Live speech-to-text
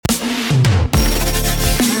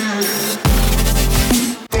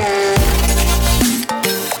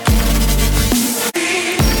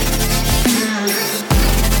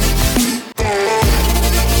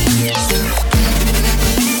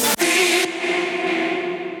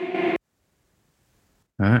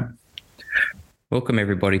All right. Welcome,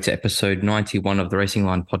 everybody, to episode 91 of the Racing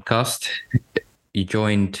Line podcast. You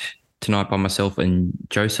joined tonight by myself and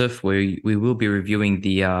Joseph. We will be reviewing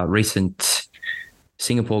the recent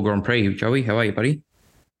Singapore Grand Prix. Joey, how are you, buddy?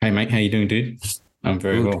 Hey mate, how you doing, dude? I'm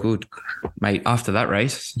very Good, well. good. Mate, after that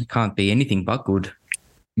race, it can't be anything but good.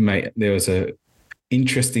 Mate, there was a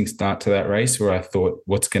interesting start to that race where I thought,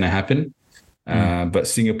 what's going to happen? But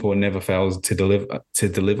Singapore never fails to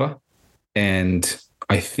deliver. And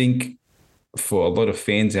I think for a lot of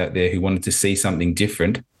fans out there who wanted to see something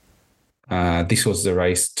different, this was the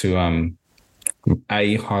race to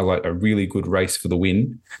highlight a really good race for the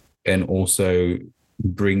win, and also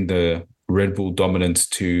bring the Red Bull dominance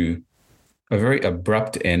to a very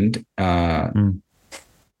abrupt end.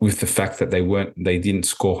 With the fact that they didn't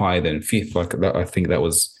score higher than fifth. Like that, I think that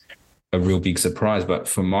was a real big surprise. But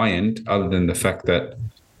from my end, other than the fact that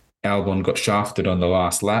Albon got shafted on the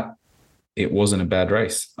last lap, it wasn't a bad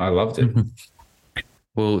race. I loved it.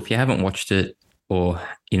 Well, if you haven't watched it or,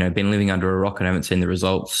 been living under a rock and haven't seen the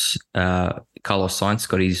results, Carlos Sainz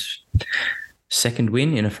got his second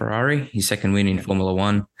win in a Ferrari, his second win in Formula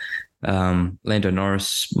One. Lando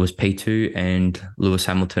Norris was P2 and Lewis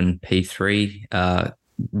Hamilton P3,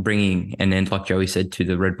 bringing an end, like Joey said, to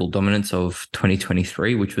the Red Bull dominance of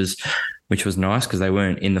 2023, which was nice because they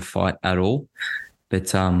weren't in the fight at all.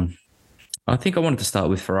 But I think I wanted to start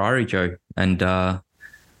with Ferrari, Joe, and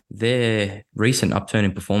their recent upturn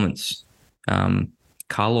in performance.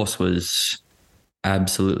 Carlos was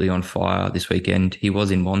absolutely on fire this weekend. He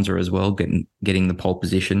was in Monza as well, getting the pole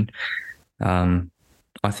position.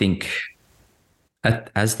 I think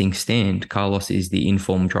as things stand, Carlos is the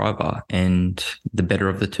informed driver and the better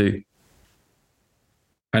of the two.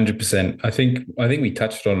 100%. I think we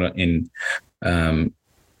touched on it in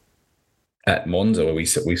at Monza, where we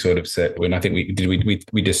sort of said, when I think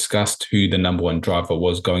we discussed who the number one driver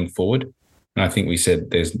was going forward, and I think we said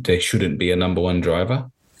there shouldn't be a number one driver,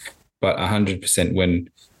 but 100% when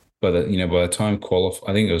by the time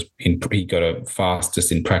I think it was he got a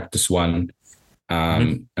fastest in practice one.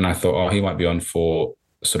 And I thought, he might be on for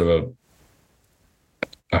sort of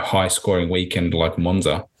a high scoring weekend like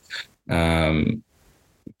Monza.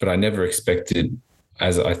 But I never expected,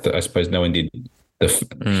 as I suppose no one did,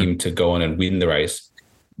 him to go on and win the race.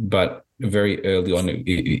 But very early on,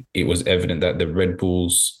 it was evident that the Red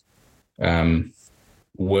Bulls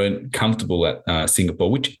weren't comfortable at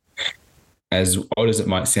Singapore, which, as odd as it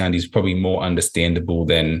might sound, is probably more understandable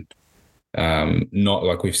than not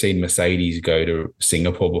like we've seen Mercedes go to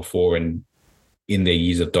Singapore before and in their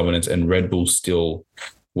years of dominance, and Red Bull still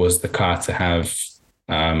was the car to have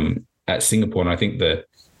at Singapore. And I think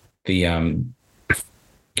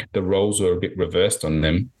the roles were a bit reversed on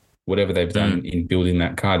them. Whatever they've done in building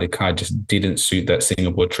that car, the car just didn't suit that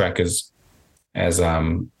Singapore track as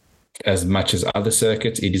much as other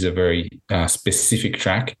circuits. It is a very specific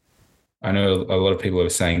track. I know a lot of people are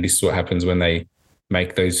saying this is what happens when they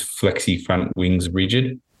make those flexi front wings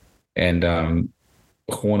rigid. And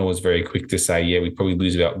Horner was very quick to say, we probably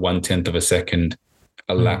lose about 1/10 of a second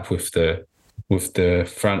a lap with the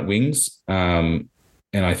front wings.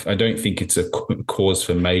 And I don't think it's a cause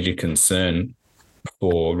for major concern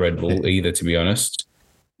for Red Bull either, to be honest.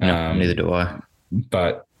 No, neither do I.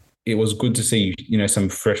 But it was good to see, some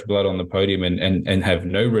fresh blood on the podium and have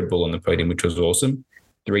no Red Bull on the podium, which was awesome.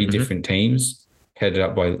 Three different teams headed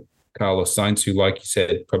up by Carlos Sainz, who, like you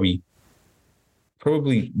said, probably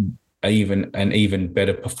an even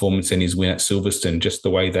better performance than his win at Silverstone. Just the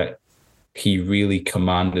way that he really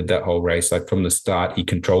commanded that whole race. Like from the start, he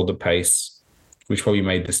controlled the pace, which probably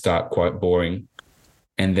made the start quite boring.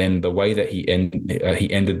 And then the way that he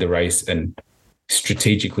ended the race and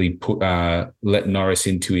strategically let Norris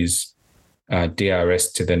into his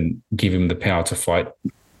DRS to then give him the power to fight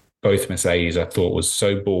both Mercedes, I thought was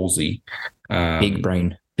so ballsy. Big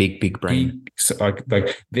brain. Big brain. Like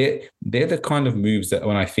they're the kind of moves that,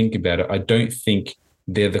 when I think about it, I don't think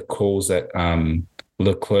they're the calls that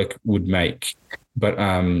Leclerc would make. But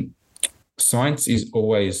Sainz is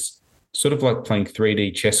always sort of like playing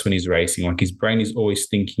 3D chess when he's racing. Like his brain is always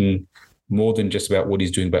thinking more than just about what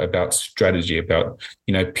he's doing, but about strategy, about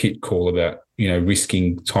pit call, about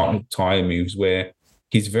risking tire moves. Where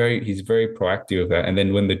he's very proactive with that. And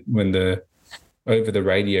then when the over the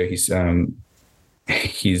radio,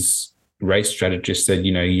 his race strategist said,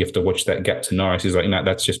 you have to watch that gap to Norris. He's like, no,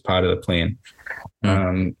 that's just part of the plan.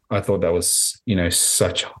 I thought that was,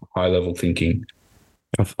 such high level thinking.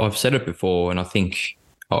 I've said it before, and I think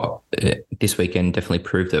this weekend definitely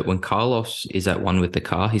proved that when Carlos is at one with the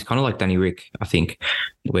car, he's kind of like Danny Rick, I think,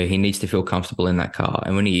 where he needs to feel comfortable in that car.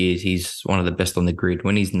 And when he is, he's one of the best on the grid.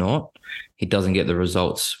 When he's not, he doesn't get the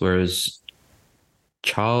results. Whereas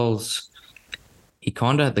Charles, the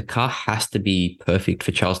car has to be perfect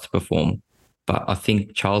for Charles to perform. But I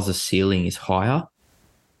think Charles's ceiling is higher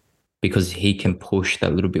because he can push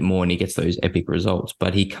that little bit more and he gets those epic results.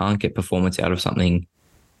 But he can't get performance out of something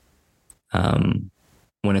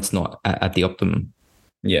when it's not at the optimum.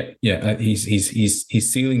 Yeah. His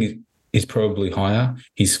ceiling is probably higher.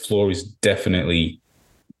 His floor is definitely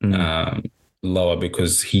lower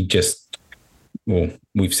because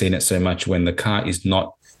we've seen it so much when the car is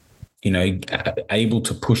not, able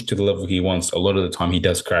to push to the level he wants. A lot of the time he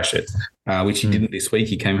does crash it, which he didn't this week.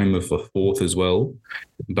 He came home with a fourth as well.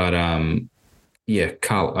 But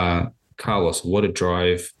Carlos, what a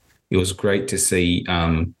drive. It was great to see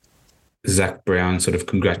Zach Brown sort of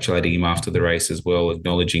congratulating him after the race as well,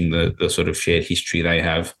 acknowledging the sort of shared history they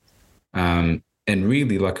have. And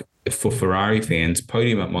really, like, for Ferrari fans,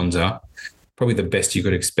 podium at Monza, probably the best you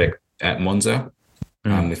could expect at Monza.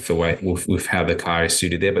 With how the car is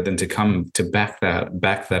suited there, but then to come to back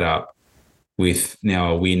that up with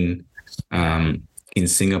now a win in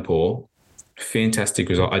Singapore, fantastic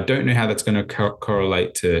result. I don't know how that's going to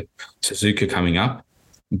correlate to Suzuka coming up,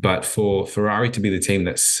 but for Ferrari to be the team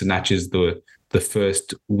that snatches the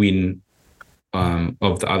first win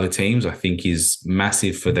of the other teams, I think is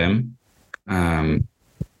massive for them.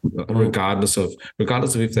 Regardless of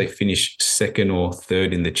if they finish second or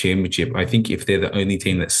third in the championship, I think if they're the only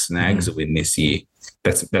team that snags a win this year,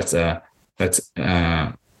 that's a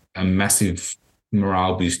massive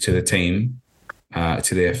morale boost to the team,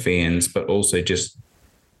 to their fans, but also just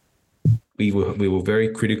we were very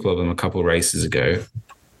critical of them a couple of races ago,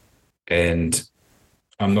 and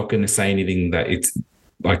I'm not going to say anything that it's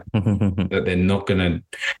like that they're not going to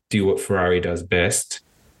do what Ferrari does best.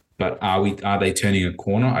 But are they turning a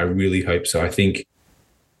corner? I really hope so. I think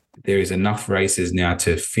there is enough races now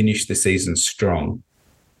to finish the season strong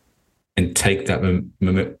and take that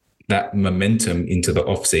momentum into the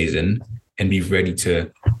off season and be ready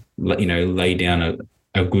to, lay down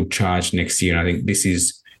a good charge next year. And I think this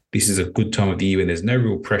is a good time of the year when there's no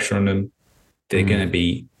real pressure on them. They're going to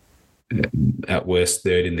be at worst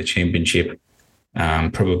third in the championship,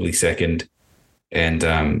 probably second,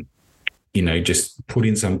 and just put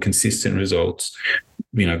in some consistent results,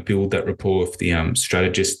 build that rapport with the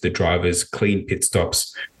strategists, the drivers, clean pit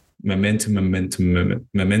stops, momentum,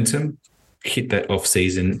 hit that off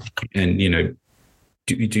season and,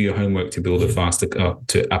 do your homework to build a faster car,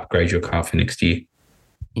 to upgrade your car for next year.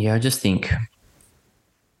 Yeah, I just think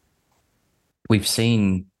we've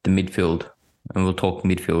seen the midfield, and we'll talk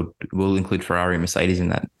midfield. We'll include Ferrari and Mercedes in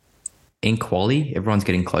that. In quali, everyone's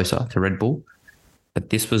getting closer to Red Bull. But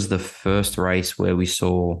this was the first race where we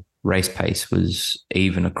saw race pace was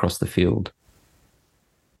even across the field.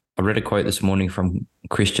 I read a quote this morning from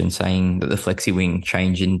Christian saying that the flexi wing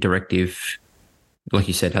change in directive, like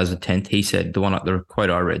you said, has a 10th. He said, the quote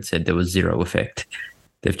I read said there was zero effect.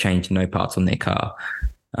 They've changed no parts on their car.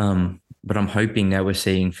 But I'm hoping now we're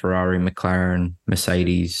seeing Ferrari, McLaren,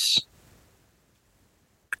 Mercedes,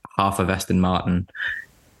 half of Aston Martin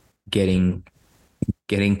getting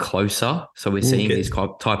closer. So we're seeing this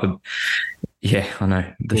type of, I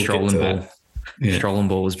know the strolling ball. Yeah. Strolling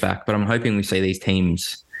ball is back, but I'm hoping we see these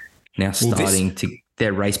teams now starting to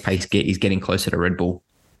their race pace is getting closer to Red Bull.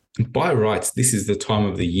 By rights, this is the time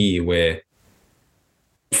of the year where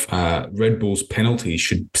Red Bull's penalties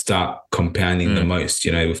should start compounding the most,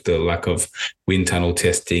 with the lack of wind tunnel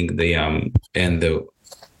testing, the and the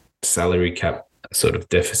salary cap sort of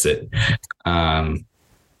deficit.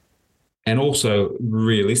 And also,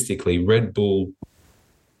 realistically, Red Bull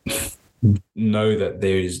know that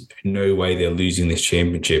there is no way they're losing this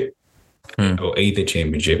championship or either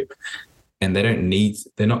championship, and they don't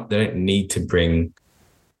need to bring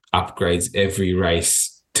upgrades every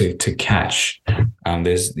race to catch.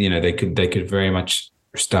 They could very much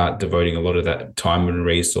start devoting a lot of that time and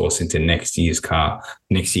resource into next year's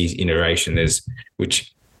iteration.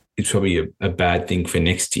 Which is probably a bad thing for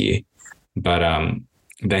next year, but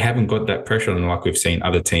they haven't got that pressure on them like we've seen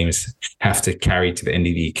other teams have to carry to the end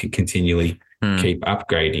of the year, continually keep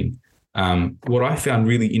upgrading. What I found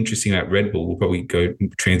really interesting about Red Bull, we'll probably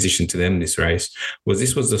transition to them this race, was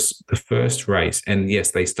the first race. And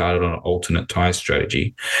yes, they started on an alternate tyre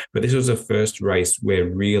strategy, but this was the first race where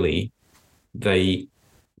really they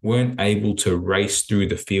weren't able to race through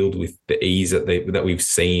the field with the ease that we've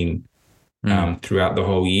seen throughout the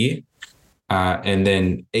whole year. And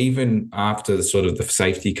then even after the sort of the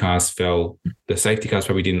safety cars fell, the safety cars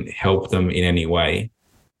probably didn't help them in any way.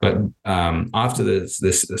 But after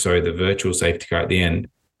the virtual safety car at the end,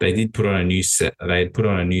 they did put on a new set. They had put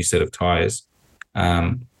on a new set of tires.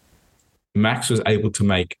 Max was able to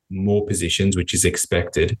make more positions, which is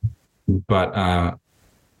expected, but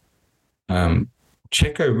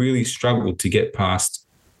Checo really struggled to get past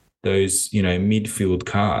those, midfield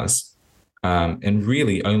cars, and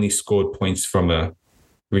really only scored points from a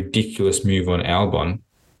ridiculous move on Albon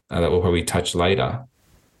that we'll probably touch later.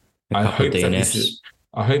 A couple of DNFs.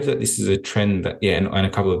 I hope that this is a trend and a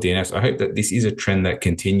couple of DNFs. I hope that this is a trend that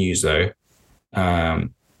continues, though,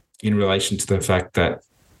 in relation to the fact that,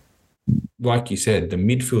 like you said, the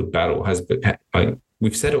midfield battle has been, like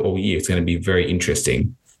we've said it all year, it's going to be very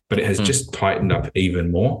interesting, but it has just tightened up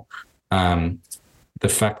even more. The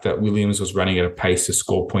fact that Williams was running at a pace to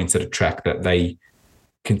score points at a track that they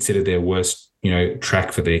consider their worst,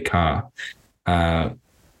 track for their car.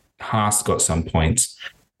 Haas got some points.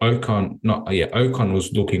 Ocon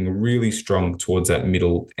was looking really strong towards that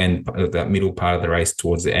middle part of the race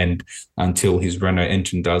towards the end until his Renault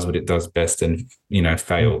engine does what it does best and,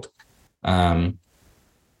 failed.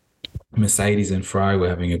 Mercedes and Ferrari were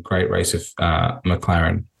having a great race with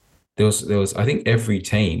McLaren. There was, I think every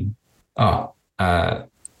team, our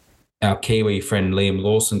Kiwi friend Liam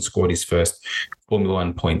Lawson scored his first Formula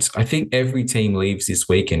One points. I think every team leaves this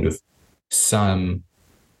weekend with some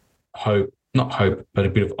hope, not hope, but a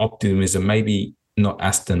bit of optimism. Maybe not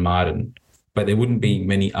Aston Martin, but there wouldn't be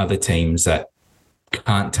many other teams that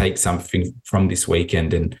can't take something from this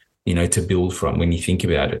weekend and, to build from when you think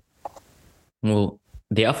about it. Well,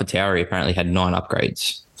 the Alpha Tauri apparently had 9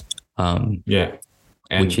 upgrades.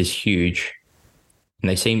 Which is huge. And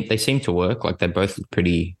they seem to work. Like they both look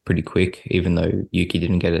pretty quick, even though Yuki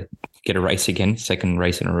didn't get a race again, second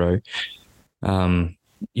race in a row.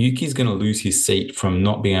 Yuki's going to lose his seat from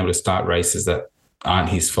not being able to start races that aren't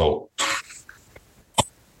his fault.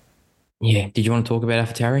 Yeah. Did you want to talk about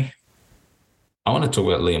AlphaTauri? I want to talk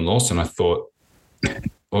about Liam Lawson. I thought,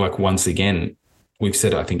 once again, we've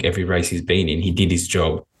said, I think every race he's been in, he did his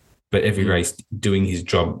job. But every race doing his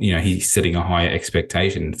job, he's setting a higher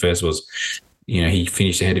expectation. First was, he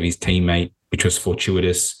finished ahead of his teammate, which was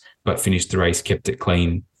fortuitous, but finished the race, kept it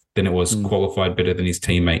clean. Then it was qualified better than his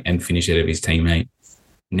teammate and finished ahead of his teammate.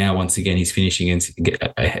 Now, once again, he's finishing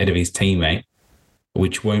ahead of his teammate,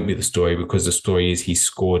 which won't be the story because the story is he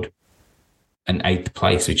scored an 8th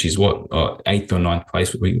place, which is 8th or 9th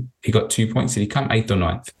place. He got 2 points. Did he come 8th or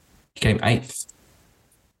 9th? He came 8th.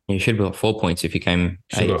 You should have got 4 points if you came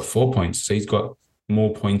 8th. Should have got 4 points. So he's got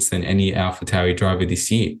more points than any AlphaTauri driver this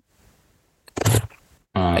year.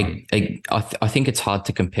 I think it's hard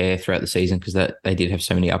to compare throughout the season because they did have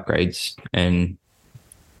so many upgrades and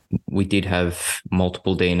we did have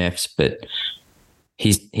multiple DNFs, but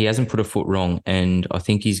he hasn't put a foot wrong, and I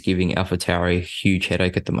think he's giving AlphaTauri a huge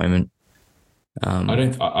headache at the moment. I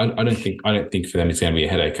don't think for them it's going to be a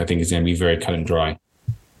headache. I think it's going to be very cut and dry.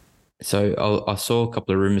 So I saw a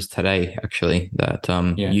couple of rumors today actually that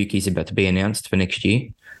Yuki's about to be announced for next year.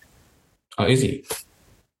 Oh, is he?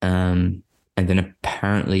 And then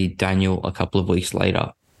apparently Daniel a couple of weeks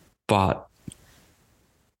later. But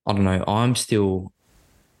I don't know. I'm still,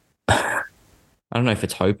 I don't know if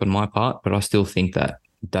it's hope on my part, but I still think that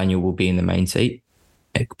Daniel will be in the main seat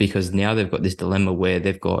because now they've got this dilemma where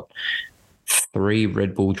they've got 4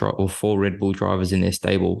 Red Bull drivers in their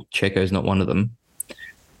stable. Checo's not one of them.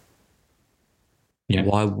 Yeah.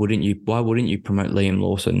 Why wouldn't you promote Liam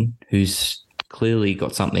Lawson, who's clearly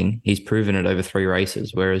got something? He's proven it over 3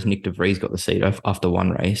 races, whereas Nick de Vries got the seat after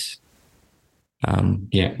 1 race.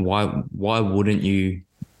 Why wouldn't you?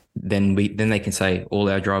 Then they can say all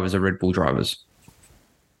our drivers are Red Bull drivers.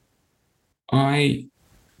 I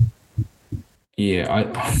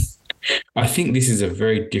think this is a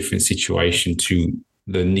very different situation to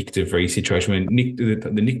the Nick de Vries situation. When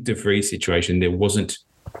the Nick de Vries situation, there wasn't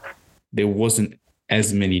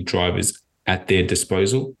as many drivers at their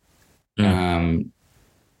disposal. I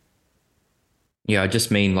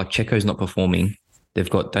just mean like Checo's not performing. They've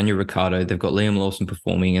got Daniel Ricciardo, they've got Liam Lawson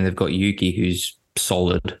performing, and they've got Yuki, who's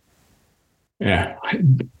solid. Yeah,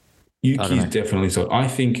 Yuki's definitely solid. I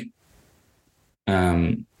think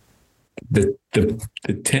the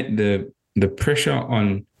pressure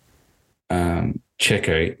on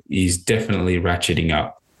Checo is definitely ratcheting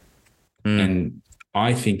up, and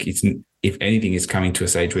I think it's, if anything, is coming to a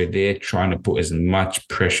stage where they're trying to put as much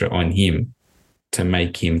pressure on him to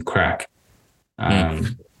make him crack. Are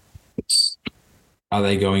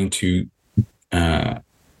they going to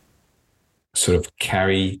sort of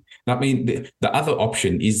carry I mean, the other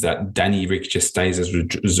option is that Danny Rick just stays as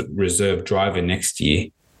reserve driver next year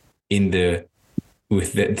in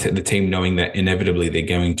with the team knowing that inevitably they're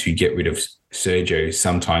going to get rid of Sergio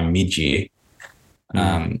sometime mid-year.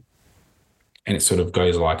 And it sort of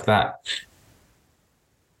goes like that.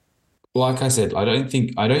 Like I said, I don't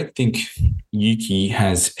think Yuki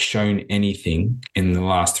has shown anything in the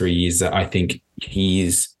last 3 years that I think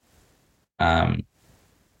he's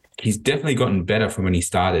definitely gotten better from when he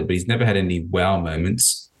started, but he's never had any wow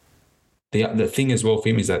moments. The thing as well for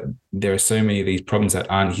him is that there are so many of these problems that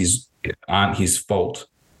aren't his fault.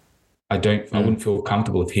 I wouldn't feel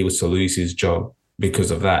comfortable if he was to lose his job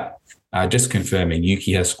because of that. Just confirming,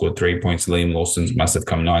 Yuki has scored 3 points. Liam Lawson must have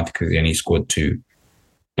come ninth because he only scored 2.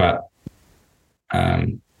 But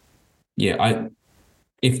if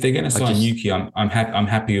they're going to sign Yuki, I'm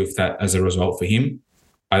happy with that as a result for him.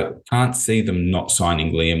 I can't see them not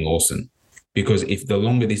signing Liam Lawson, because if the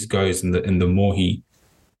longer this goes and the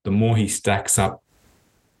more he stacks up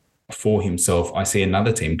for himself, I see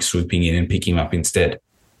another team swooping in and picking him up instead.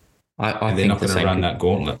 I they're think not going to run that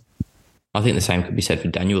gauntlet. I think the same could be said for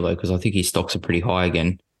Daniel, though, because I think his stocks are pretty high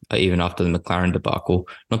again, even after the McLaren debacle.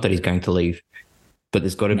 Not that he's going to leave, but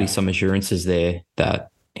there's got to be some assurances there that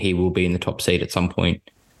he will be in the top seed at some point.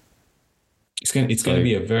 It's going to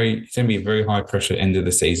be a very high pressure end of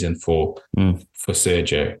the season for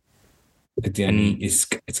Sergio. It's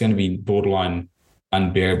going to be borderline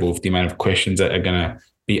unbearable with the amount of questions that are going to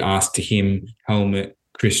be asked to him.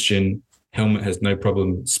 Christian Helmut has no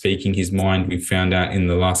problem speaking his mind. We found out in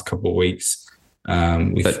the last couple of weeks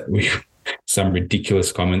with some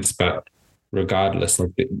ridiculous comments, but regardless,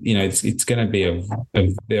 it's going to be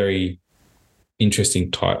a very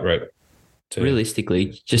interesting tightrope.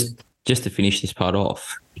 Realistically, just to finish this part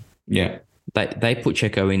off, they put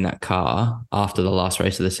Checo in that car after the last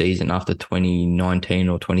race of the season, after 2019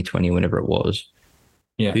 or 2020, whenever it was.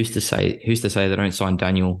 Yeah. Who's to say they don't sign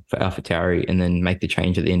Daniel for Alpha Tauri and then make the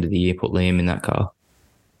change at the end of the year, put Liam in that car?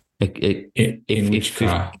 Which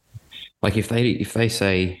car? Like if they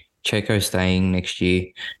say Checo's staying next year,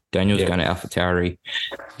 Daniel's going to Alpha Tauri.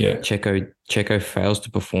 Yeah. Checo fails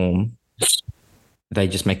to perform. They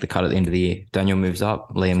just make the cut at the end of the year. Daniel moves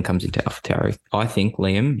up. Liam comes into Alpha Tauri. I think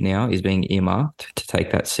Liam now is being earmarked to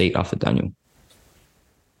take that seat after Daniel.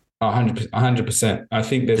 100%. I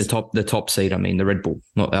think there's the top seat. I mean, the Red Bull,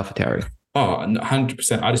 not Alpha Tauri.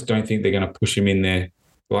 100%. I just don't think they're going to push him in there.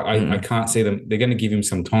 Like I can't see them. They're going to give him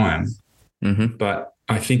some time, but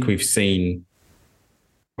I think we've seen,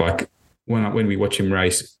 like when we watch him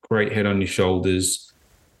race, great head on his shoulders,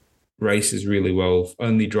 races really well.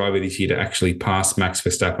 Only driver this year to actually pass Max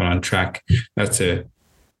Verstappen on track. That's a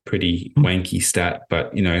pretty wanky stat,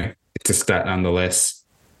 but it's a stat nonetheless.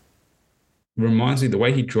 The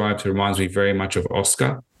way he drives reminds me very much of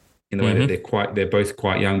Oscar, in the way that they're both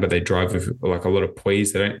quite young, but they drive with like a lot of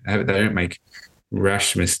poise. They don't make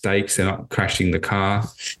rash mistakes. They're not crashing the car.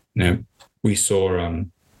 We saw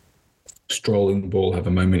Strolling Ball have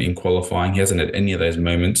a moment in qualifying. He hasn't had any of those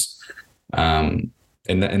moments, and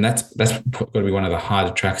that's got to be one of the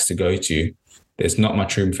harder tracks to go to. There's not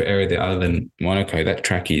much room for error there other than Monaco. That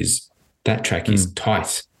track is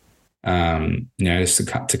tight.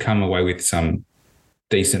 To come away with some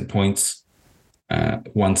decent points.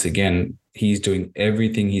 Once again, he's doing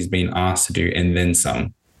everything he's been asked to do and then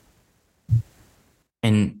some.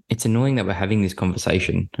 And it's annoying that we're having this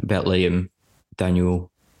conversation about Liam, Daniel.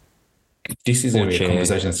 This is going to be a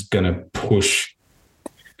conversation that's going to push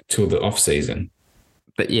till the off season.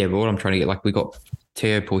 But what I'm trying to get, we got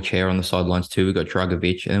Theo Porcher on the sidelines too. We got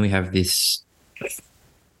Dragovic, and then we have this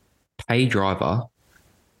pay driver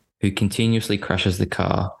who continuously crashes the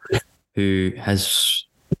car, who has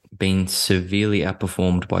been severely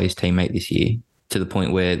outperformed by his teammate this year, to the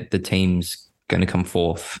point where the team's going to come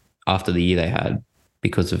fourth after the year they had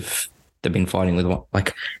because of they've been fighting with one.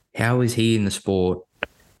 Like, how is he in the sport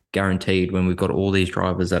guaranteed when we've got all these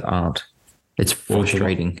drivers that aren't? It's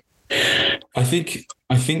frustrating. I think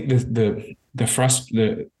the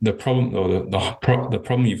problem, or the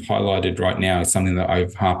problem you've highlighted right now is something that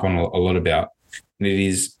I've harped on a lot about, and it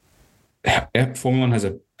is Formula One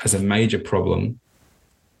has a major problem.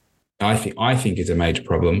 I think it's a major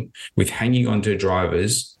problem with hanging on to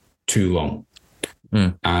drivers too long.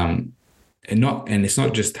 And it's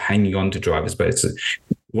not just hanging on to drivers, but it's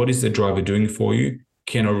what is the driver doing for you?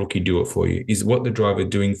 Can a rookie do it for you? Is what the driver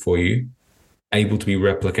doing for you able to be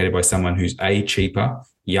replicated by someone who's cheaper,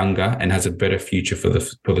 younger, and has a better future for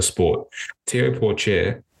the sport? Theo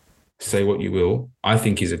Porcher, say what you will, I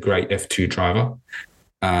think he's a great F2 driver.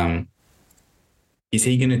 is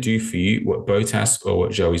he going to do for you what Bottas or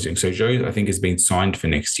what Zhou is doing? So Zhou, I think, has been signed for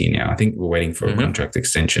next year now. I think we're waiting for a contract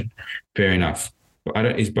extension. Fair enough. But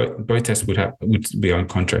Bottas would be on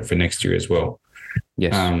contract for next year as well.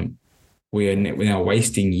 Yes. We're now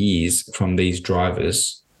wasting years from these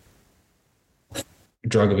drivers.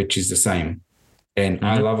 Dragovic is the same. And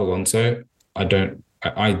I love Alonso.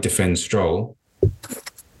 I defend Stroll.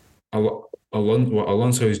 What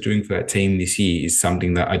Alonso is doing for that team this year is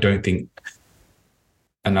something that I don't think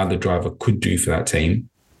another driver could do for that team.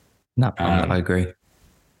 No, I agree.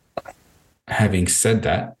 Having said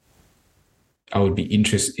that, I would be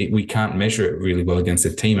interested. We can't measure it really well against a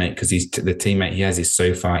teammate because the teammate he has is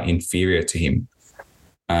so far inferior to him.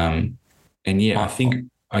 And yeah, I think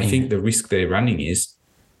the risk they're running is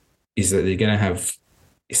that they're going to have,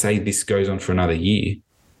 say this goes on for another year,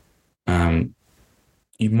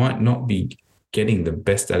 you might not be getting the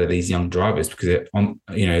best out of these young drivers because they're on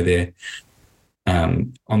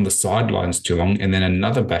the sidelines too long, and then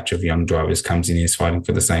another batch of young drivers comes in and is fighting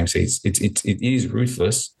for the same seats. It is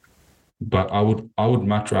ruthless, but I would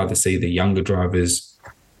much rather see the younger drivers,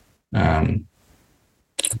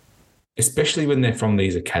 especially when they're from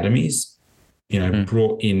these academies,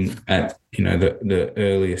 brought in at the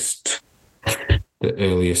earliest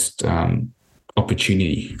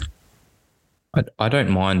opportunity. I don't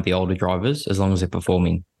mind the older drivers as long as they're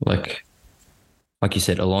performing. Like you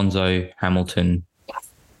said, Alonso, Hamilton,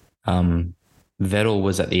 Vettel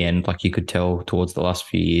was at the end. Like you could tell towards the last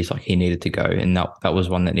few years, like he needed to go, and that was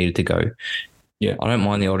one that needed to go. Yeah, I don't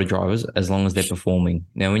mind the older drivers as long as they're performing.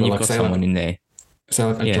 Now, when you've got someone in there,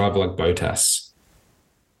 so like a driver like Bottas,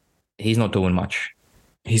 he's not doing much.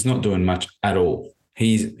 He's not doing much at all.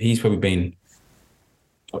 He's probably been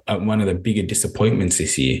one of the bigger disappointments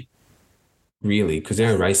this year, really, because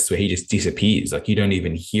there are races where he just disappears. Like you don't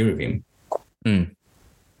even hear of him.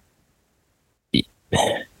 The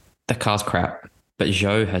car's crap, but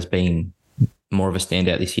Zhou has been more of a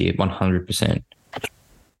standout this year, 100%.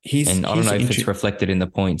 And I don't know if it's reflected in the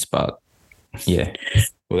points, but yeah.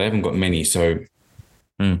 Well, they haven't got many, so.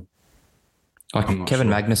 Like Kevin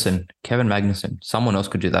Magnussen, someone else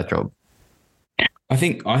could do that job. I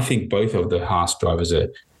think both of the Haas drivers are.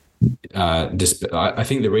 I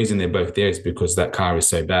think the reason they're both there is because that car is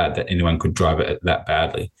so bad that anyone could drive it that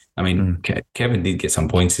badly. I mean, Kevin did get some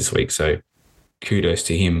points this week, so kudos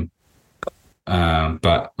to him.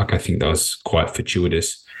 But I think that was quite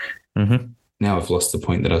fortuitous. Now I've lost the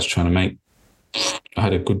point that I was trying to make. I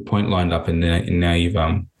had a good point lined up, and now you've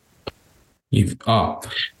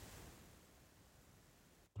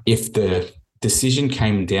if the decision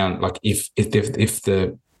came down, like if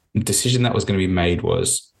the decision that was going to be made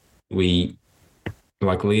was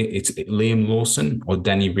it's Liam Lawson or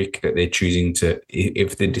Danny Rick that they're choosing to,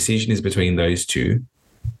 if the decision is between those two,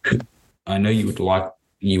 I know you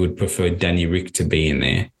would prefer Danny Rick to be in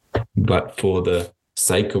there, but for the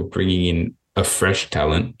sake of bringing in a fresh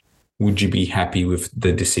talent, would you be happy with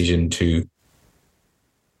the decision to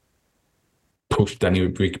push Danny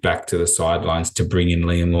Rick back to the sidelines to bring in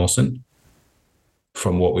Liam Lawson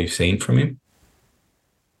from what we've seen from him?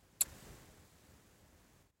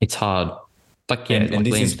 It's hard.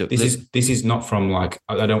 This is not from like,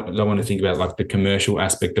 I don't want to think about like the commercial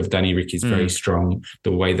aspect of Danny Rick is very strong,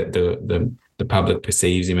 the way that the public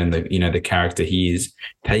perceives him and the character he is.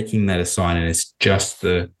 Taking that aside, and it's just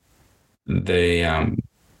the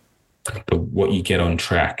what you get on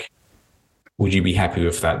track. Would you be happy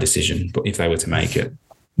with that decision if they were to make it?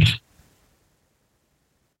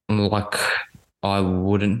 Like, I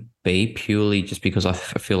wouldn't be, purely just because I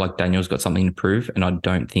feel like Daniel's got something to prove, and I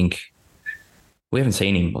don't think we haven't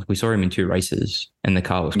seen him. Like, we saw him in 2 races and the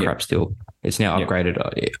car was crap still. It's now upgraded.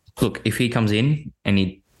 Look, if he comes in and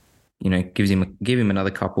he, give him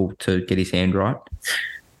another couple to get his hand right,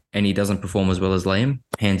 and he doesn't perform as well as Liam,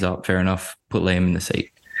 hands up, fair enough, put Liam in the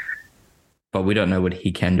seat. But we don't know what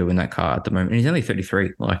he can do in that car at the moment. And he's only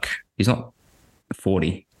 33. Like, he's not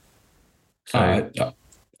 40. So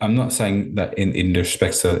I'm not saying that in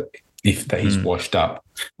respect to that he's washed up.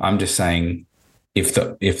 I'm just saying if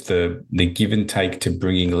the give and take to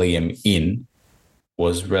bringing Liam in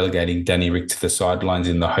was relegating Danny Rick to the sidelines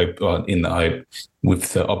in the hope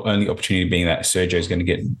with the only opportunity being that Sergio is going to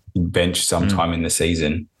get benched sometime in the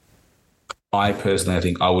season. I personally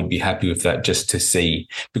think I would be happy with that, just to see,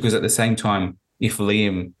 because at the same time, if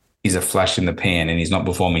Liam is a flash in the pan and he's not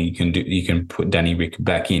performing, you can put Danny Rick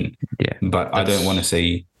back in. Yeah, but I don't want to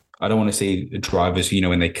see the drivers,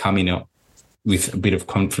 when they come in with a bit of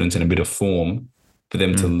confidence and a bit of form, for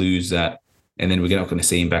them to lose that, and then we're not going to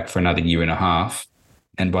see him back for another year and a half.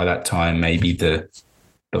 And by that time, maybe the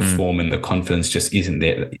the Mm. form and the confidence just isn't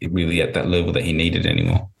there really at that level that he needed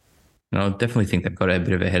anymore. And I definitely think they've got a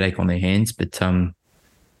bit of a headache on their hands, but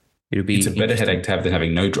it'll be It's a better interesting. headache to have than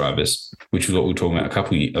having no drivers, which is what we were talking about a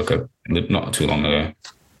couple of years ago, not too long ago.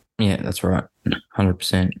 Yeah, that's right.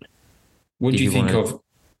 100%. What Did do you you think wanna- of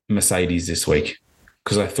Mercedes this week?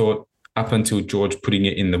 Because I thought up until George putting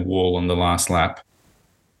it in the wall on the last lap,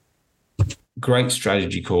 great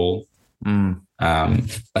strategy call. Mm.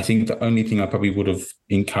 I think the only thing I probably would have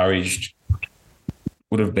encouraged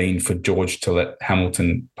would have been for George to let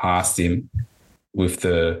Hamilton pass him, with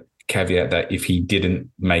the caveat that if he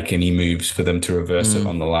didn't make any moves for them to reverse it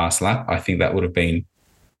on the last lap, I think that would have been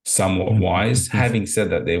somewhat wise. Having said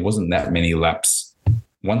that, there wasn't that many laps.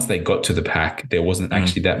 Once they got to the pack, there wasn't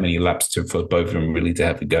actually that many laps for both of them really to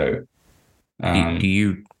have to go. Do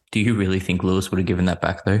you really think Lewis would have given that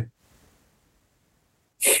back though?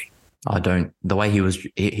 I don't. The way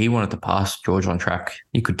he wanted to pass George on track.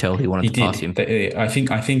 You could tell he wanted to pass him. I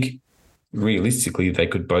think realistically they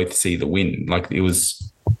could both see the win. Like it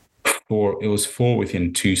was four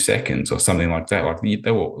within 2 seconds or something like that. Like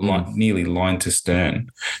they were nearly line to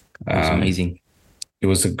stern. It was amazing. It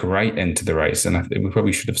was a great end to the race, and we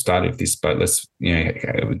probably should have started with this, but let's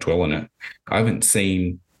dwell on it. I haven't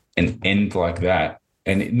seen an end like that,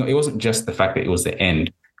 and it wasn't just the fact that it was the end.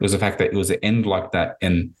 It was the fact that it was an end like that,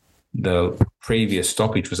 and the previous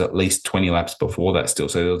stoppage was at least 20 laps before that still.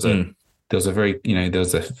 So there was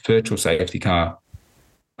a virtual safety car.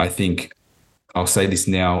 I think I'll say this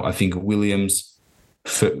now. I think Williams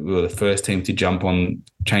were the first team to jump on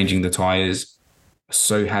changing the tyres.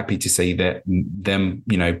 So happy to see them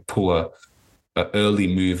pull a early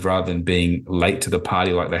move rather than being late to the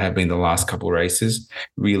party like they have been the last couple of races.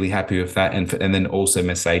 Really happy with that. And then also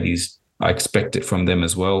Mercedes, I expect it from them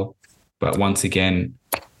as well. But once again,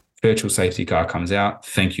 virtual safety car comes out.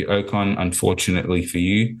 Thank you, Ocon, unfortunately for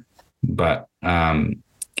you. But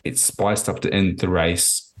it spiced up to end the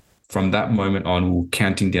race. From that moment on, we're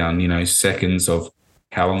counting down, seconds of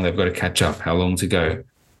how long they've got to catch up, how long to go.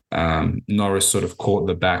 Norris sort of caught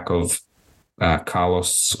the back of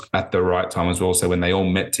Carlos at the right time as well. So when they all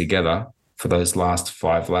met together for those last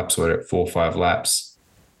 5 laps, or 4 or 5 laps,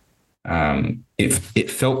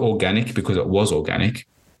 it felt organic because it was organic.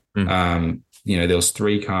 There was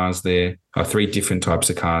 3 cars there, or 3 different types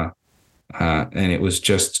of car, and it was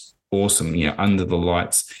just awesome. Under the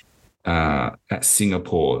lights at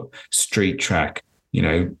Singapore, street track.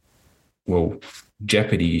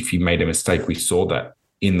 Jeopardy. If you made a mistake, we saw that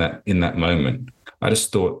in that moment. I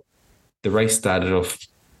just thought the race started off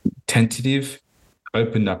tentative,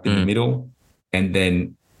 opened up in the middle, and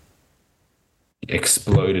then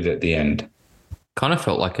exploded at the end. Kind of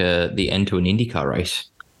felt like the end to an IndyCar race.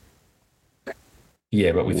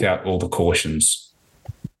 Yeah, but without all the cautions.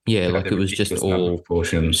 Yeah, like it was just all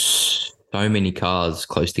cautions. So many cars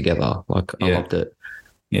close together. Like I loved it.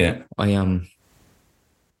 Yeah.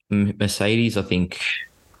 Mercedes, I think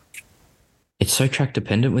it's so track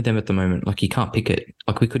dependent with them at the moment. Like you can't pick it.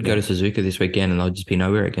 Like we could go to Suzuka this weekend and they'll just be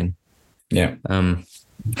nowhere again. Yeah. I'm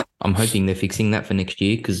hoping they're fixing that for next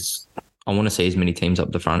year because I want to see as many teams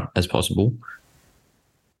up the front as possible.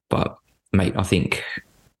 But mate, I think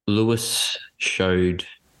Lewis showed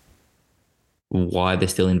why they're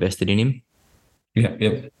still invested in him. Yeah.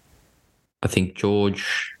 Yep. I think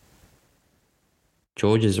George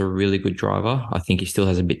is a really good driver. I think he still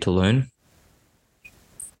has a bit to learn.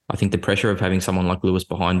 I think the pressure of having someone like Lewis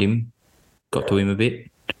behind him got to him a bit.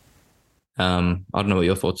 I don't know what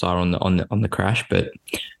your thoughts are on the crash, but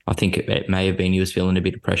I think it may have been he was feeling a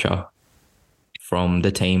bit of pressure from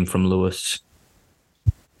the team, from Lewis.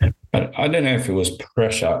 But I don't know if it was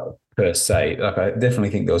pressure per se. Like I definitely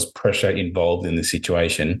think there was pressure involved in the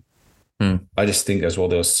situation. I just think as well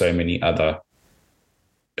there was so many other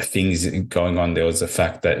things going on. There was the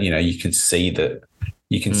fact that you can see that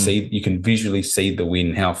you can visually see the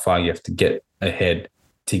win, how far you have to get ahead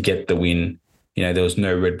to get the win. There was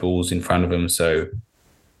no Red Bulls in front of him, so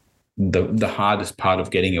the hardest part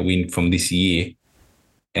of getting a win from this year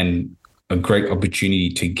and a great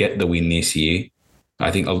opportunity to get the win this year.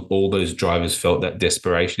 I think all those drivers felt that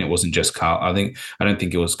desperation. It wasn't just Carl. I don't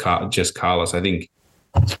think it was just Carlos. I think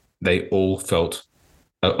they all felt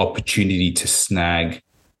an opportunity to snag,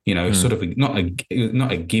 sort of not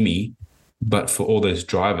a gimme, but for all those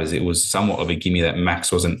drivers, it was somewhat of a gimme that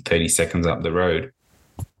Max wasn't 30 seconds up the road.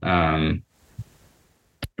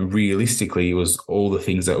 Realistically, it was all the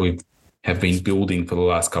things that we have been building for the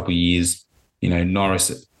last couple of years.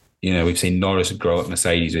 Norris, we've seen Norris grow at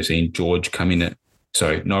Mercedes. We've seen George come in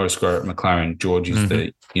Norris grow at McLaren. George is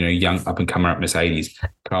the, young up and comer at Mercedes.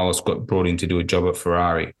 Carlos got brought in to do a job at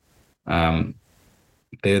Ferrari.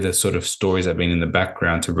 they're the sort of stories that have been in the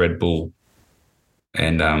background to Red Bull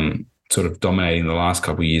and sort of dominating the last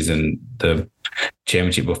couple of years and the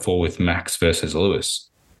championship before with Max versus Lewis.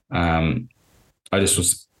 It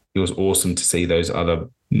was awesome to see those other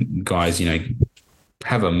guys,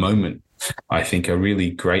 have a moment. I think a really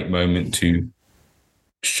great moment to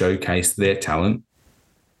showcase their talent.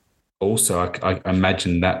 Also, I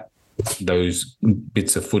imagine that those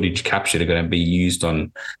bits of footage captured are going to be used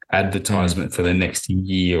on advertisement for the next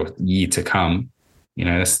year or year to come.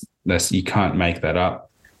 That's you can't make that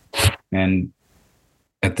up. And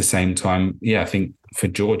at the same time, I think for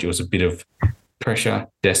George, it was a bit of pressure,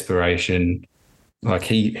 desperation. Like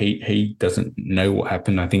he doesn't know what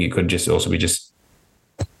happened. I think it could just also be just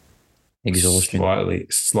exhaustion,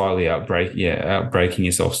 slightly outbreaking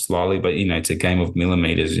yourself slightly. But it's a game of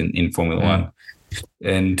millimeters in Formula One,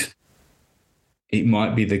 and it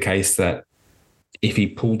might be the case that if he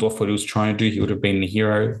pulled off what he was trying to do, he would have been the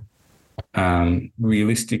hero.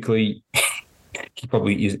 Realistically,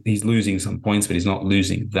 he's losing some points, but he's not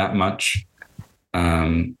losing that much.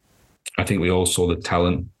 I think we all saw the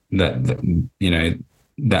talent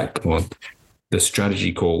the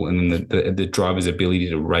strategy call and then the driver's ability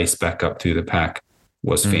to race back up to the pack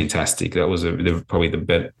was fantastic. That was probably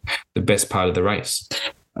the best part of the race.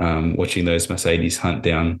 Watching those Mercedes hunt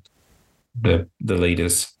down the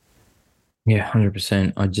leaders. Yeah,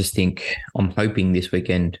 100%. I just think I'm hoping this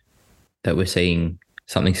weekend that we're seeing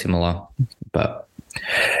something similar, but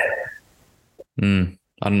I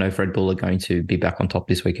don't know if Red Bull are going to be back on top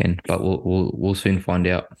this weekend, but we'll soon find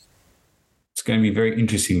out. It's going to be very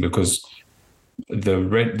interesting because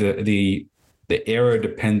the aero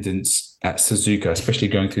dependence at Suzuka, especially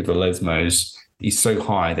going through the Lesmos, is so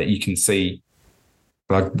high that you can see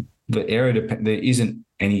like the aero there isn't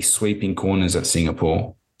any sweeping corners at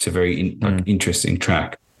Singapore. It's a very interesting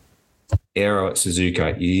track. Aero at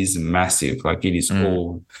Suzuka is massive. Like it is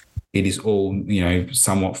all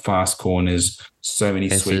somewhat fast corners, so many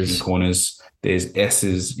S's. sweeping corners. There's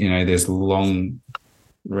S's, there's long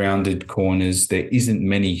rounded corners. There isn't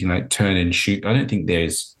many, turn and shoot. I don't think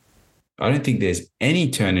there's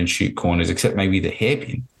any turn and shoot corners except maybe the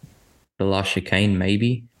hairpin. The last chicane,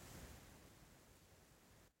 maybe.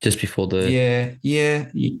 Just before the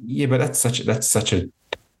but that's such a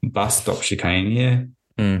bus stop chicane.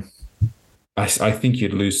 Yeah. I think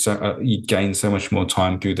you'd gain so much more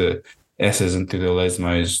time through the S's and through the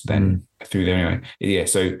Lesmos than through there anyway. Yeah,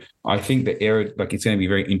 so I think the aero, it's going to be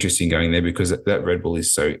very interesting going there because that Red Bull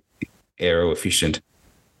is so aero efficient.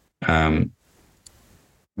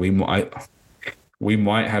 We might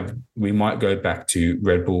go back to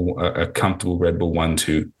Red Bull, a comfortable Red Bull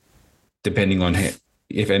 1-2, depending on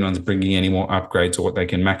if anyone's bringing any more upgrades or what they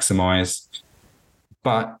can maximize.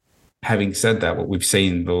 But having said that, what we've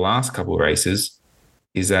seen the last couple of races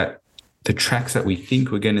is that the tracks that we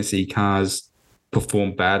think we're going to see cars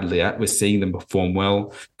perform badly at, we're seeing them perform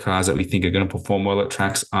well. Cars that we think are going to perform well at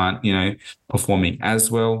tracks aren't, performing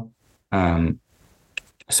as well.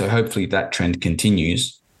 So hopefully that trend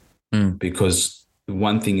continues because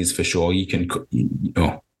one thing is for sure, you can,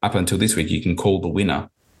 up until this week, you can call the winner.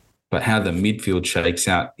 But how the midfield shakes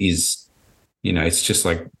out is, it's just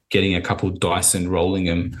like getting a couple of dice and rolling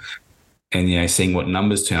them and, seeing what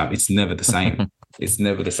numbers turn up. It's never the same. It's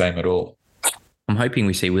never the same at all. I'm hoping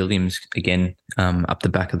we see Williams again up the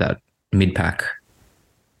back of that mid-pack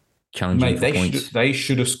challenging for points. They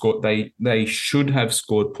should have scored. They should have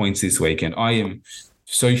scored points this weekend. I am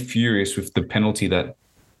so furious with the penalty that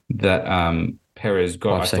Perez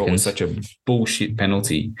got. I thought it was such a bullshit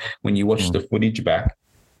penalty. When you watch the footage back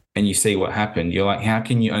and you see what happened, you're like, how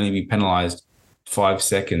can you only be penalized 5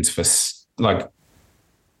 seconds for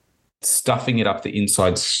stuffing it up the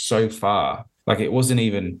inside so far? Like it wasn't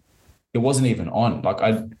even on.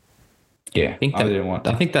 I think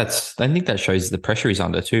that shows the pressure he's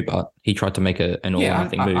under too. But he tried to make an all or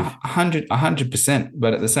nothing move. 100%.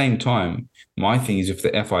 But at the same time, my thing is with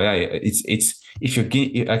the FIA, it's if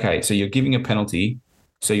you're so you're giving a penalty,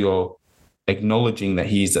 so you're acknowledging that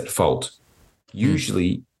he's at fault.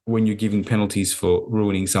 Usually, when you're giving penalties for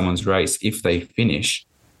ruining someone's race, if they finish,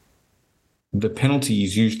 the penalty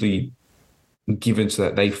is usually given so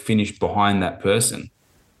that they finish behind that person.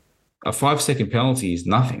 A 5-second penalty is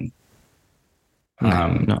nothing.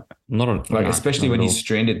 Especially when he's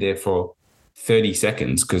stranded there for 30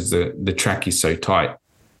 seconds because the track is so tight.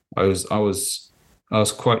 I was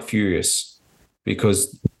quite furious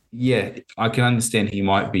because I can understand he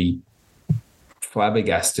might be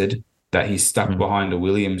flabbergasted that he's stuck behind a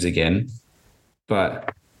Williams again,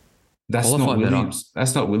 but that's not Williams.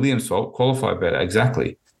 That's not Williams' fault. Qualify better.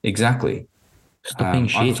 Exactly. Stop being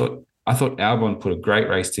shit. I thought Albon put a great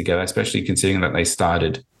race together, especially considering that I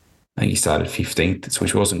think he started 15th,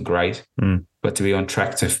 which wasn't great. But to be on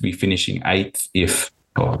track to be finishing 8th,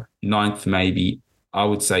 or 9th maybe, I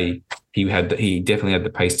would say he definitely had the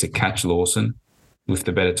pace to catch Lawson with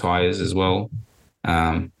the better tyres as well.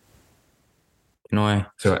 Can I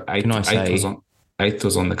So eighth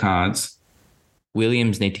was on the cards.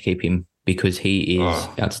 Williams need to keep him because he is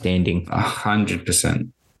outstanding.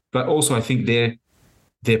 100%. But also, I think they're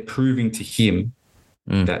proving to him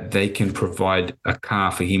that they can provide a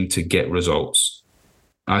car for him to get results.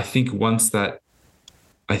 I think we're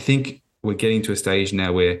getting to a stage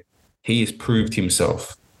now where he has proved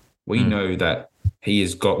himself. We know that he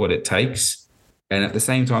has got what it takes. And at the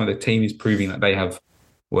same time, the team is proving that they have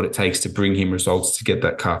what it takes to bring him results to get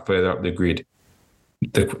that car further up the grid.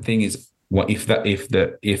 The thing is, if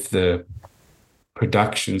the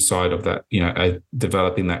production side of that,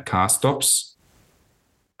 developing that car stops,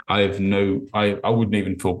 I wouldn't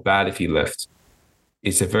even feel bad if he left.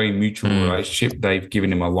 It's a very mutual relationship. They've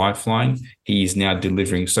given him a lifeline. He is now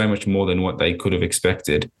delivering so much more than what they could have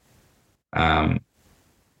expected. I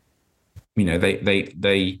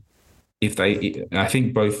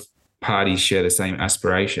think both parties share the same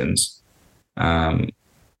aspirations. And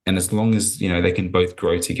as long as, they can both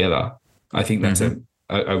grow together, I think that's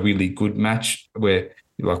a really good match where,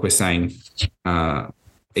 like we're saying,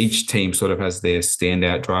 each team sort of has their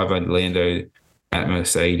standout driver. Lando at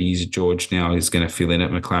Mercedes, George now is going to fill in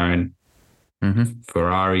at McLaren.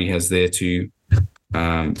 Ferrari has there too.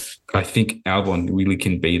 I think Albon really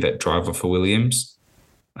can be that driver for Williams.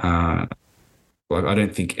 I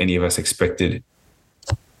don't think any of us expected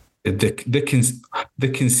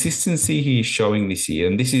the consistency he's showing this year,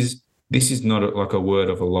 and this is not like a word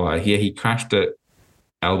of a lie. Yeah, he crashed at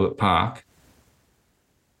Albert Park,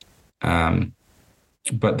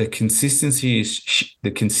 but the consistency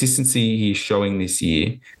he's showing this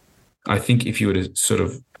year, I think if you were to sort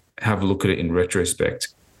of have a look at it in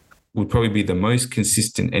retrospect, would probably be the most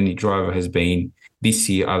consistent any driver has been this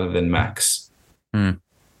year other than Max.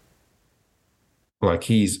 Like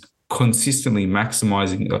he's consistently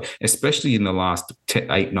maximizing, especially in the last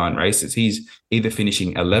 8-9 races. He's either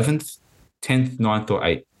finishing 11th, 10th, 9th, or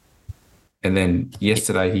 8th. And then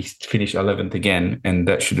yesterday he finished 11th again, and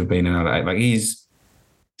that should have been another 8. Like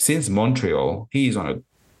since Montreal, he's on an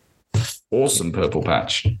awesome purple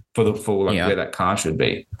patch for where that car should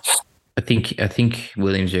be. I think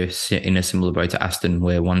Williams are in a similar boat to Aston,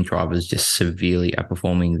 where one driver is just severely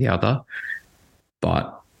outperforming the other.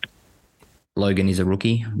 But Logan is a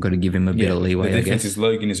rookie. I've got to give him a bit of leeway. The difference is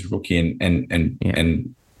Logan is a rookie,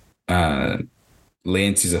 and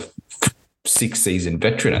Lance is a 6-season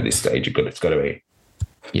veteran at this stage. It's got to be.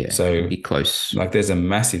 Yeah, so be close. Like there's a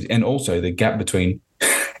massive, and also the gap between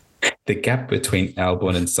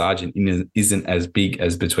Albon and Sargent isn't as big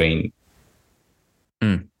as between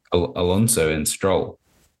Alonso and Stroll,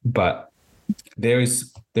 but I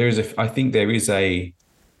think there is a,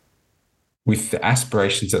 with the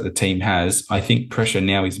aspirations that the team has, I think pressure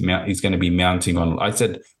now is going to be mounting on. I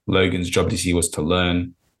said Logan's job this year was to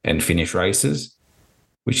learn and finish races,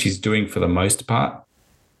 which he's doing for the most part.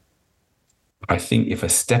 I think if a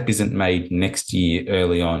step isn't made next year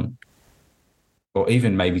early on, or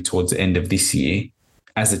even maybe towards the end of this year,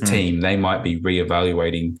 as a team, they might be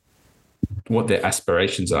reevaluating what their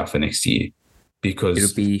aspirations are for next year, because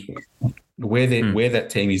it'll be where that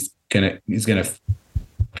team is gonna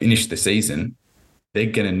finish the season. They're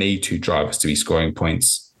gonna need 2 drivers to be scoring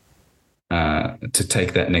points to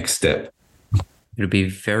take that next step. It'll be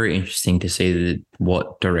very interesting to see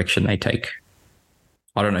what direction they take.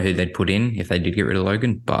 I don't know who they'd put in if they did get rid of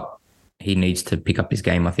Logan, but he needs to pick up his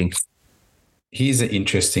game, I think. Here's an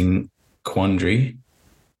interesting quandary,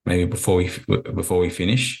 maybe before we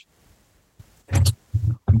finish.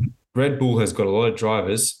 Red Bull has got a lot of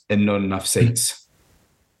drivers and not enough seats.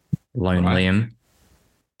 Loan Liam.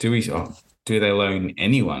 Do they loan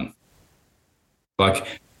anyone?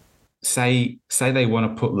 Like, say they want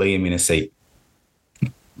to put Liam in a seat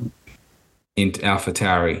into Alpha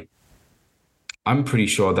Tauri. I'm pretty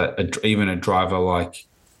sure that even a driver like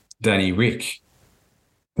Danny Rick,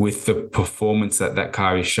 with the performance that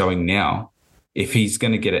car is showing now, if he's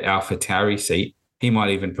going to get an Alpha Tauri seat, he might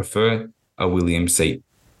even prefer a Williams seat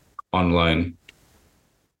on loan.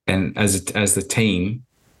 And as the team,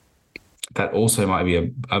 that also might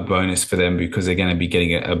be a bonus for them, because they're going to be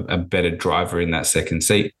getting a better driver in that second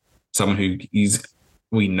seat, someone who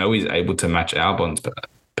we know is able to match Albon's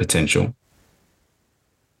potential.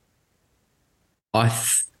 I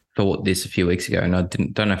thought this a few weeks ago, and I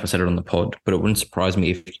don't know if I said it on the pod, but it wouldn't surprise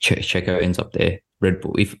me if Checo ends up there. Red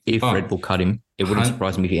Bull, if Red Bull cut him, it wouldn't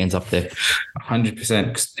surprise me if he ends up there.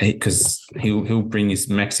 100%, because he'll bring his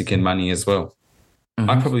Mexican money as well.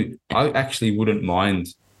 Mm-hmm. I actually wouldn't mind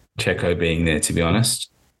Checo being there, to be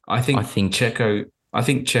honest. I think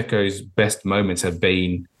Checo's best moments have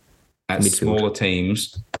been at midfield. Smaller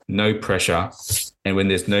teams, no pressure, and when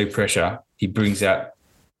there's no pressure, he brings out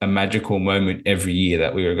a magical moment every year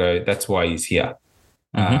that we will go, that's why he's here.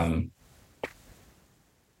 Mm-hmm.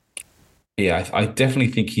 I definitely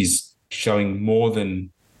think he's showing more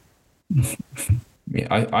than.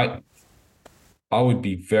 I would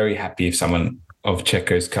be very happy if someone of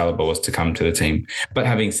Checo's caliber was to come to the team. But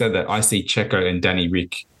having said that, I see Checo and Danny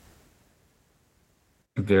Rick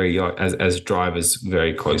very as drivers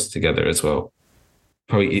very close together as well.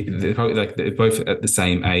 They're both at the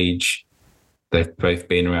same age. They've both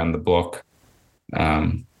been around the block.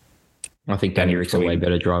 I think Danny Rick's a way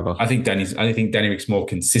better driver. I think Danny Rick's more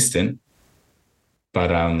consistent,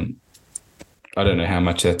 but I don't know how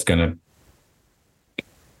much that's going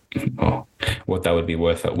to, what that would be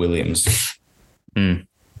worth at Williams. It'll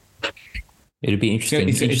be interesting.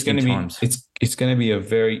 It's going to be a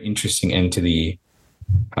very interesting end to the year.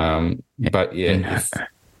 But yeah,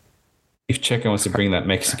 if Checo wants to bring that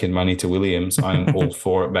Mexican money to Williams, I'm all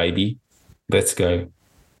for it, baby. Let's go.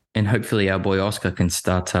 And hopefully our boy Oscar can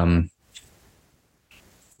start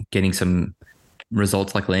getting some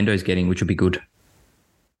results like Lando's getting, which would be good.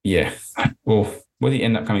 Yeah. Well, where did he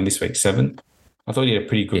end up coming this week? 7th? I thought he had a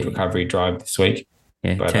pretty good recovery drive this week.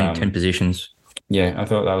 Yeah, but, 10 positions. Yeah, I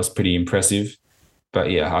thought that was pretty impressive.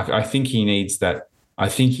 But yeah, I think he needs that. I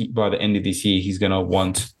think by the end of this year, he's going to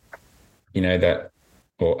want, that,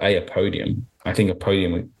 or a podium. I think a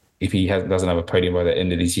podium, if he doesn't have a podium by the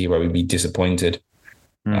end of this year, we'd be disappointed.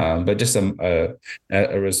 But just a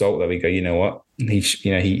result that we go, you know what?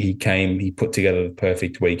 He came, he put together the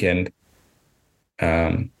perfect weekend,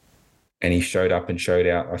 and he showed up and showed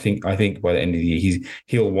out. I think by the end of the year,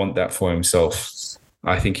 he'll want that for himself.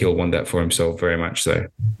 I think he'll want that for himself very much so.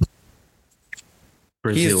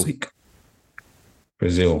 Brazil. He's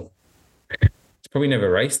probably never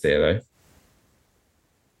raced there though.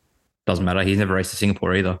 Doesn't matter. He's never raced to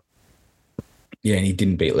Singapore either. Yeah, and he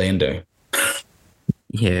didn't beat Lando.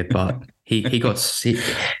 Yeah, but he got sick.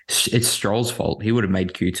 It's Stroll's fault. He would have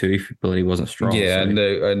made Q2 but he wasn't Stroll. Yeah, so.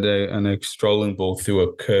 I know. Strolling ball threw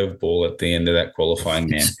a curveball at the end of that qualifying,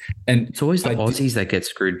 man. And it's always the Aussies that get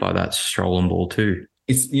screwed by that strolling ball too.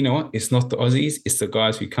 It's it's not the Aussies. It's the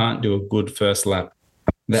guys who can't do a good first lap.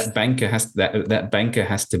 That banker has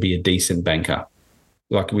to be a decent banker.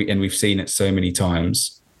 We've seen it so many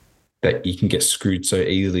times that you can get screwed so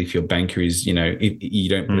easily if your banker is, if you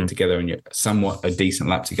don't put it together and you're somewhat a decent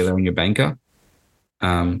lap together when you're banker.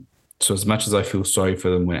 So as much as I feel sorry for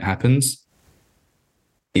them when it happens,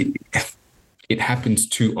 it happens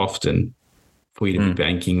too often for you to be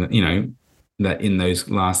banking, that in those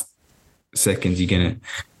last seconds you're going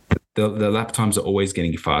to, the lap times are always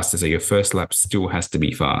getting faster. So your first lap still has to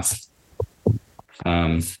be fast.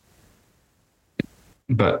 But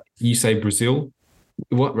you say Brazil,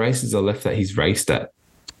 what races are left that he's raced at?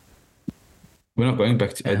 We're not going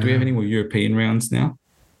back to, do we have any more European rounds now?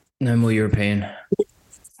 No more European.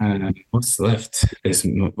 What's left?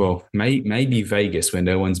 Maybe Vegas where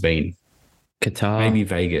no one's been. Qatar. Maybe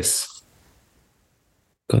Vegas.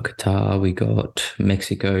 Got Qatar. We got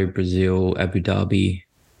Mexico, Brazil, Abu Dhabi.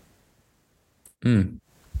 I'm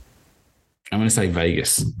going to say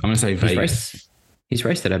Vegas. He's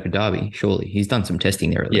raced at Abu Dhabi, surely. He's done some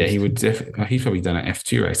testing there at least. Yeah, he would definitely. He's probably done an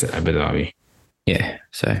F2 race at Abu Dhabi. Yeah,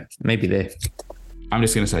 so maybe there. I'm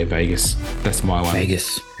just going to say Vegas. That's my one.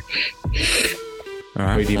 Vegas. All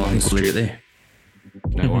right, we'll leave it there.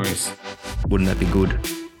 No worries. Wouldn't that be good?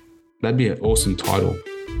 That'd be an awesome title.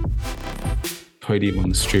 Podium on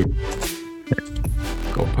the strip.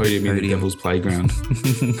 Or podium in the Devil's Playground.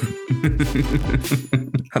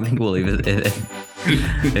 I think we'll leave it there.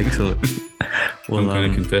 Excellent. Well, kind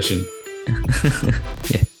of confession.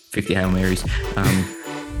 Yeah, 50 Hail Marys.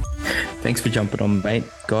 Thanks for jumping on, mate.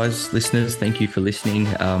 Guys, listeners, thank you for listening.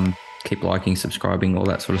 Keep liking, subscribing, all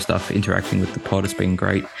that sort of stuff, interacting with the pod. It's been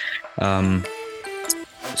great.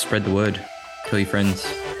 Spread the word. Tell your friends.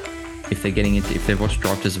 If they've watched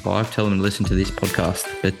Drive to Survive, tell them to listen to this podcast.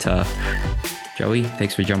 But Joey,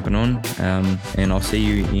 thanks for jumping on. And I'll see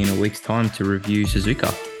you in a week's time to review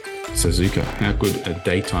Suzuka. How good a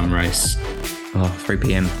daytime race. 3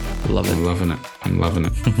 p.m. Love it. I'm loving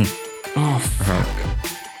it. Oh, fuck.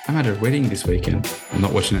 I'm at a wedding this weekend. I'm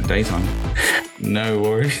not watching it daytime. No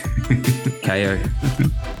worries. KO.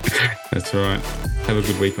 That's right. Have a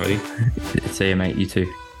good week, buddy. See you, mate. You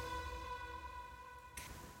too.